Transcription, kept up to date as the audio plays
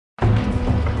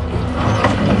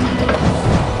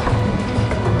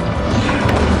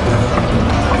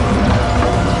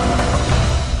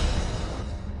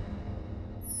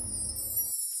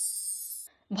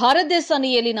భారతదేశాన్ని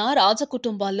ఏలిన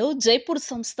రాజకుటుంబాల్లో జైపూర్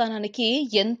సంస్థానానికి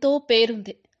ఎంతో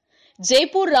పేరుంది.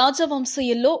 జైపూర్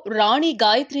రాజవంశీయుల్లో రాణి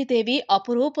గాయత్రీదేవి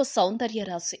అపురూప సౌందర్య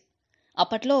రాశి.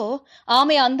 అప్పట్లో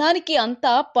ఆమె అందానికి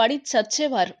అంతా పడి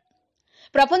చచ్చేవారు.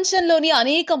 ప్రపంచంలోని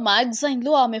అనేక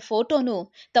మ్యాగజైన్లు ఆమె ఫోటోను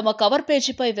తమ కవర్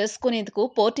పేజీపై వేసుకునేందుకు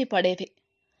పోటీ పడేవి.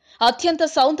 అత్యంత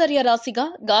సౌందర్య రాశిగా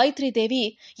గాయత్రీదేవి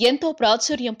ఎంతో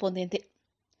ప్రాచుర్యం పొందింది.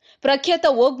 ప్రఖ్యాత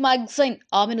వోగ్ మ్యాగజైన్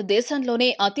ఆమెను దేశంలోనే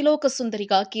అతిలోక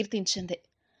సుందరిగా కీర్తించింది.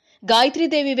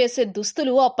 గాయత్రీదేవి వేసే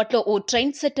దుస్తులు అప్పట్లో ఓ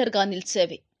ట్రెండ్ సెట్టర్ గా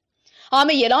నిలిచేవి.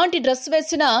 ఆమె ఎలాంటి డ్రెస్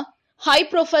వేసినా హై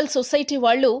ప్రొఫైల్ సొసైటీ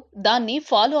వాళ్లు దాన్ని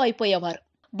follow అయిపోయేవారు.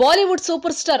 Bollywood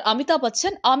super star Amitabh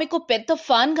Bachchan ఆమెకు పెద్ద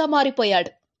ఫ్యాన్ గా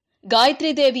మారిపోయాడు.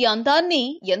 గాయత్రీదేవి అందాన్ని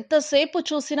ఎంతసేపు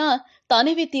చూసినా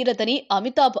తనివి తీరదని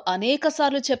అమితాబ్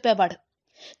అనేకసార్లు చెప్పేవాడు.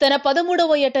 తన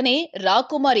 13వ ఏటనే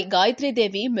రాకుమారి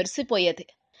గాయత్రీదేవి మెరిసిపోయేది.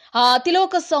 ఆ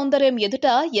అతిలోక సౌందర్యం ఎదుట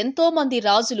ఎంతో మంది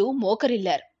రాజులు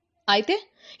మోకరిల్లారు. అయితే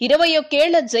 21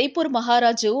 ఏళ్ల జైపూర్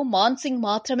మహారాజు మాన్సింగ్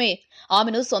మాత్రమే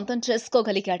ఆమెను సొంతం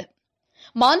చేసుకోగలిగాడు.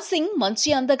 మాన్సింగ్ మంచి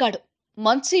అందగాడు,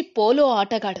 మంచి పోలో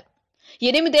ఆటగాడు.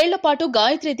 8 ఏళ్ల పాటు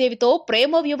గాయత్రీదేవితో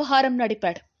ప్రేమ వ్యవహారం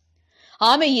నడిపాడు.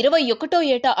 ఆమె 21వ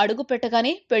ఏట అడుగు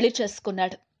పెట్టగానే పెళ్లి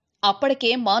చేసుకున్నాడు.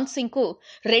 అప్పటికే మాన్సింగ్ కు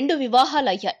 2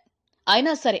 వివాహాలయ్యాయి.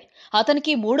 అయినా సరే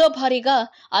అతనికి 3వ భార్యగా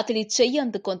అతని చెయ్యి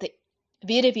అందుకుంది.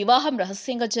 వీరి వివాహం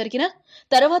రహస్యంగా జరిగిన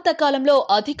తర్వాత కాలంలో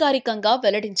అధికారికంగా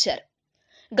వెల్లడించారు.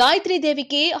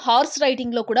 గాయత్రీదేవికి హార్స్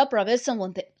రైడింగ్ లో కూడా ప్రవేశం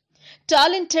ఉంది.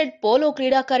 టాలెంటెడ్ పోలో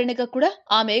క్రీడాకారిణిగా కూడా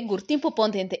ఆమె గుర్తింపు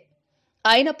పొందింది.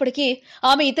 అయినప్పటికీ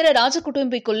ఆమె ఇతర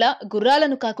రాజకుటుంబీకుల్లా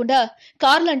గుర్రాలను కాకుండా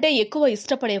కార్లంటే ఎక్కువ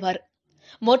ఇష్టపడేవారు.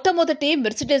 మొట్టమొదటి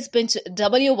మెర్సిడెస్ బెంజ్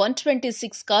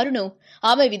W126 కారును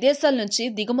ఆమె విదేశాల నుంచి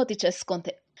దిగుమతి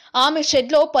చేసుకుంది. ఆమె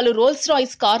షెడ్లో పలు రోల్స్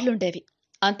రాయిస్ కార్లుండేవి.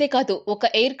 అంతేకాదు ఒక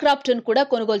ఎయిర్ క్రాఫ్ట్ ను కూడా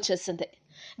కొనుగోలు చేసింది.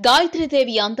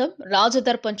 గాయత్రీదేవి అందం,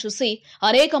 రాజదర్పం చూసి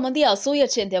అనేక మంది అసూయ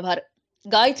చెందేవారు.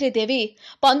 గాయత్రీదేవి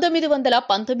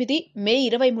 1919 మే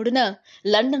 23న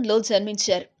లండన్లో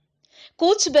జన్మించారు.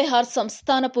 కూచ్ బెహార్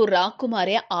సంస్థానపు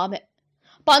రాకుమారే ఆమె.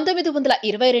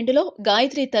 1922లో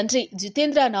గాయత్రి తండ్రి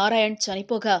జితేంద్ర నారాయణ్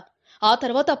చనిపోగా ఆ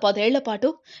తర్వాత 10 ఏళ్ల పాటు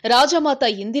రాజమాత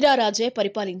ఇందిరారాజే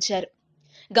పరిపాలించారు.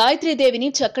 గాయత్రీదేవిని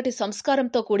చక్కటి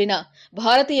సంస్కారంతో కూడిన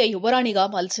భారతీయ యువరాణిగా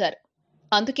మలిచారు.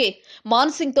 అందుకే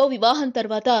మాన్సింగ్తో వివాహం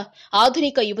తర్వాత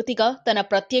ఆధునిక యువతిగా తన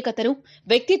ప్రత్యేకతను,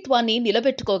 వ్యక్తిత్వాన్ని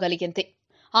నిలబెట్టుకోగలిగింది.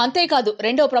 అంతేకాదు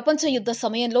 2వ ప్రపంచ యుద్ధ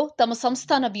సమయంలో తమ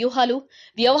సంస్థాన వ్యూహాలు,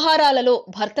 వ్యవహారాలలో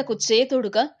భర్తకు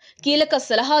చేతోడుగా, కీలక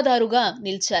సలహాదారుగా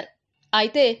నిలిచారు.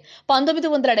 అయితే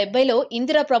 1970లో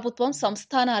ఇందిరా ప్రభుత్వం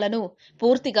సంస్థానాలను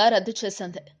పూర్తిగా రద్దు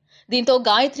చేసింది. దీంతో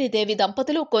గాయత్రీదేవి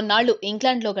దంపతులు కొన్నాళ్లు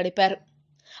ఇంగ్లాండ్లో గడిపారు.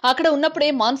 అక్కడ ఉన్నప్పుడే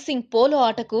మాన్సింగ్ పోలో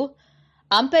ఆటకు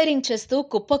అంపైరింగ్ చేస్తూ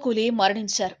కుప్పకూలి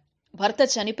మరణించారు. భర్త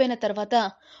చనిపోయిన తర్వాత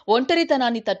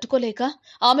ఒంటరితనాన్ని తట్టుకోలేక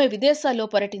ఆమె విదేశాల్లో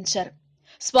పర్యటించారు.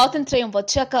 స్వాతంత్ర్యం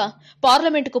వచ్చాక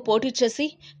పార్లమెంటుకు పోటీ చేసి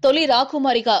తొలి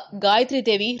రాకుమారిగా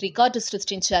గాయత్రీదేవి రికార్డు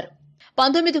సృష్టించారు.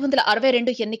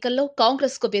 1962 ఎన్నికల్లో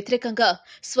కాంగ్రెస్ కు వ్యతిరేకంగా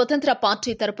స్వతంత్ర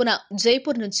పార్టీ తరపున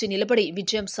జైపూర్ నుంచి నిలబడి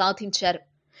విజయం సాధించారు.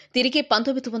 తిరిగి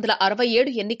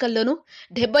 1967 ఎన్నికల్లోనూ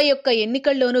 71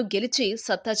 ఎన్నికల్లోనూ గెలిచి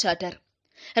సత్తా చాటారు.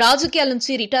 రాజకీయాల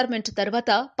నుంచి రిటైర్మెంట్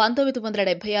తర్వాత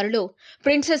 1976లో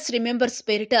ప్రిన్సెస్ రిమెంబర్స్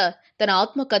పేరిట తన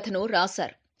ఆత్మకథను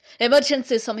రాశారు.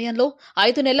 ఎమర్జెన్సీ సమయంలో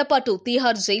 5 నెలల పాటు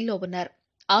తీహార్ జైల్లో ఉన్నారు.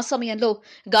 ఆ సమయంలో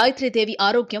గాయత్రీదేవి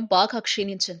ఆరోగ్యం బాగా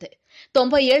క్షీణించింది.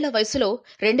 90 ఏళ్ల వయసులో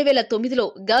 2009లో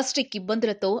గ్యాస్ట్రిక్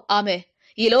ఇబ్బందులతో ఆమె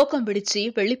ఈ లోకం విడిచి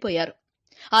వెళ్లిపోయారు.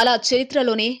 అలా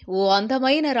చరిత్రలోనే ఓ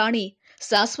అందమైన రాణి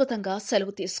శాశ్వతంగా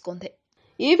సెలవు తీసుకుంది.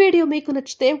 ఈ వీడియో మీకు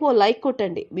నచ్చితే ఓ లైక్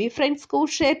కొట్టండి, మీ ఫ్రెండ్స్ కు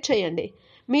షేర్ చేయండి.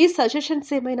 మీ సజెషన్స్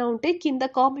ఏమైనా ఉంటే కింద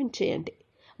కామెంట్ చేయండి.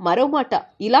 మరో మాట,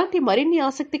 ఇలాంటి మరిన్ని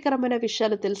ఆసక్తికరమైన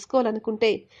విషయాలు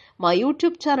తెలుసుకోవాలనుకుంటే మా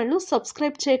యూట్యూబ్ ఛానల్ను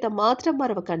సబ్స్క్రైబ్ చేయటం మాత్రం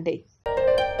మరవకండి.